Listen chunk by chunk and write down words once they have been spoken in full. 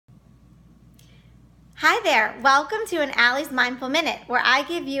Hi there, welcome to an Allie's Mindful Minute where I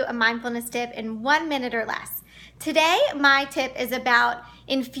give you a mindfulness tip in 1 minute or less. Today, my tip is about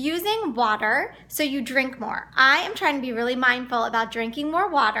infusing water so you drink more. I am trying to be really mindful about drinking more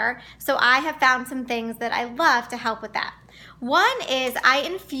water, so I have found some things that I love to help with that. One is I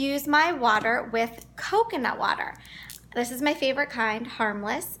infuse my water with coconut water. This is my favorite kind,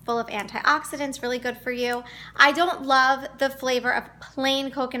 harmless, full of antioxidants, really good for you. I don't love the flavor of plain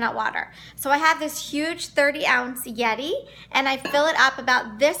coconut water. So I have this huge 30-ounce Yeti, and I fill it up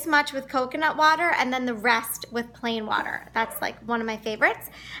about this much with coconut water and then the rest with plain water. That's like one of my favorites.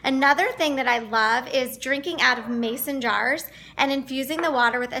 Another thing that I love is drinking out of mason jars and infusing the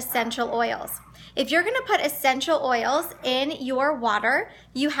water with essential oils. If you're gonna put essential oils in your water,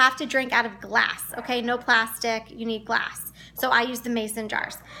 you have to drink out of glass, okay? No plastic, you need glass. So I use the mason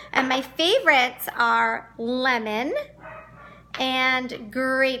jars. And my favorites are lemon and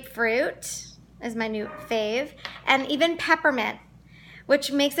grapefruit is my new fave, and even peppermint,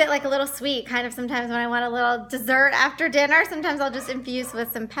 which makes it like a little sweet, kind of sometimes when I want a little dessert after dinner, sometimes I'll just infuse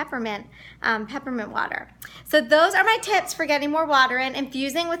with some peppermint water. So those are my tips for getting more water in,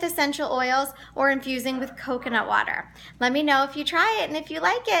 infusing with essential oils or infusing with coconut water. Let me know if you try it and if you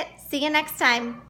like it. See you next time.